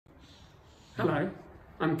Hello,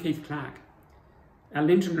 I'm Keith Clark. Our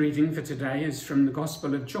Lenten reading for today is from the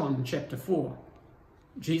Gospel of John, chapter 4.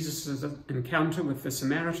 Jesus' encounter with the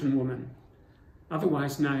Samaritan woman,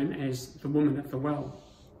 otherwise known as the woman at the well.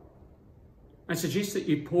 I suggest that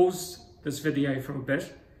you pause this video for a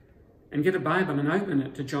bit and get a Bible and open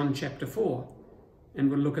it to John chapter 4,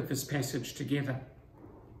 and we'll look at this passage together.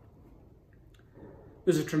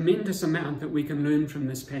 There's a tremendous amount that we can learn from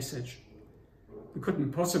this passage. We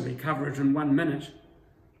couldn't possibly cover it in 1 minute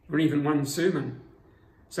or even one sermon,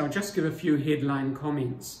 so I'll just give a few headline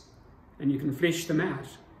comments, and you can flesh them out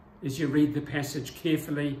as you read the passage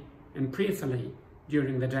carefully and prayerfully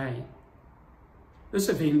during the day. This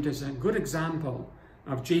event is a good example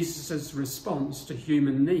of Jesus' response to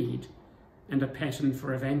human need and a pattern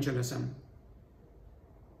for evangelism.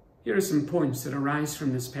 Here are some points that arise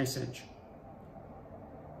from this passage.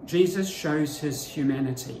 Jesus shows his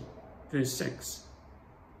humanity. Verse 6.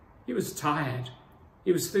 He was tired.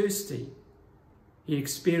 He was thirsty. He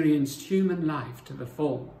experienced human life to the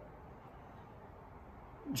full.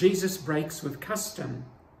 Jesus breaks with custom.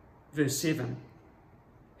 Verse 7.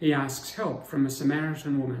 He asks help from a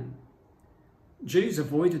Samaritan woman. Jews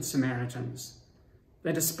avoided Samaritans.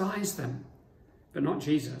 They despised them, but not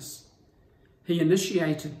Jesus. He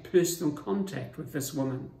initiated personal contact with this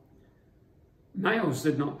woman. Males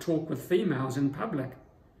did not talk with females in public,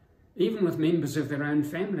 even with members of their own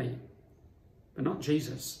family, but not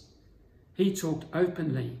Jesus. He talked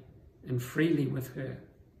openly and freely with her.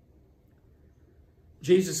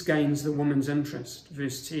 Jesus gains the woman's interest.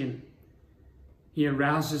 Verse 10. He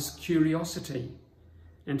arouses curiosity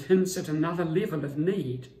and hints at another level of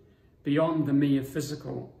need beyond the mere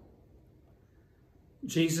physical.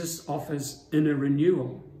 Jesus offers inner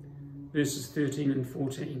renewal. Verses 13 and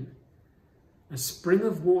 14. A spring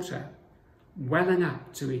of water welling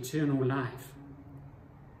up to eternal life.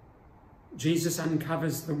 Jesus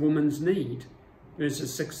uncovers the woman's need,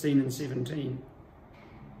 verses 16 and 17.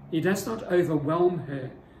 He does not overwhelm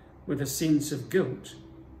her with a sense of guilt,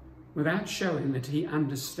 without showing that he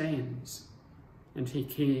understands and he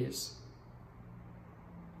cares.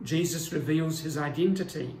 Jesus reveals his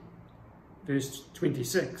identity, verse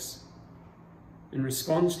 26. In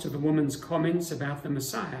response to the woman's comments about the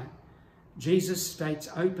Messiah, Jesus states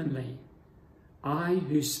openly, I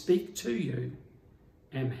who speak to you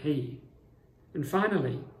am he. And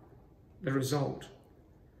finally, the result,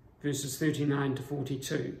 verses 39 to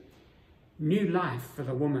 42. New life for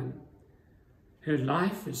the woman. Her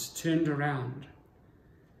life is turned around.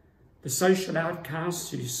 The social outcast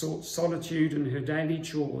who sought solitude in her daily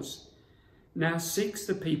chores now seeks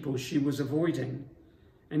the people she was avoiding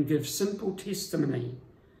and gives simple testimony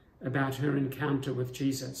about her encounter with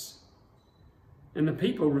Jesus. And the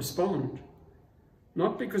people respond,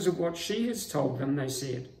 not because of what she has told them, they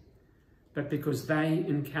said, but because they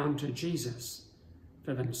encounter Jesus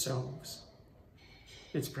for themselves.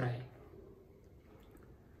 Let's pray.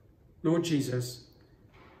 Lord Jesus,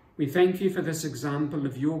 we thank you for this example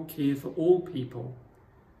of your care for all people,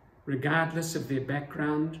 regardless of their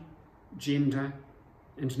background, gender,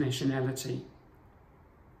 and nationality.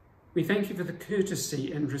 We thank you for the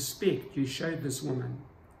courtesy and respect you showed this woman.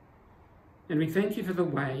 And we thank you for the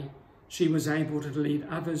way she was able to lead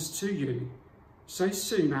others to you so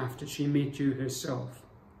soon after she met you herself.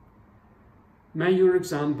 May your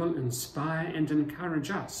example inspire and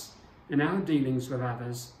encourage us in our dealings with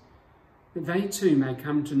others, that they too may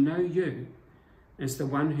come to know you as the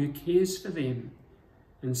one who cares for them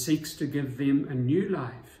and seeks to give them a new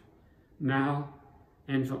life, now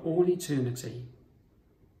and for all eternity.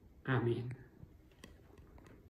 Amen.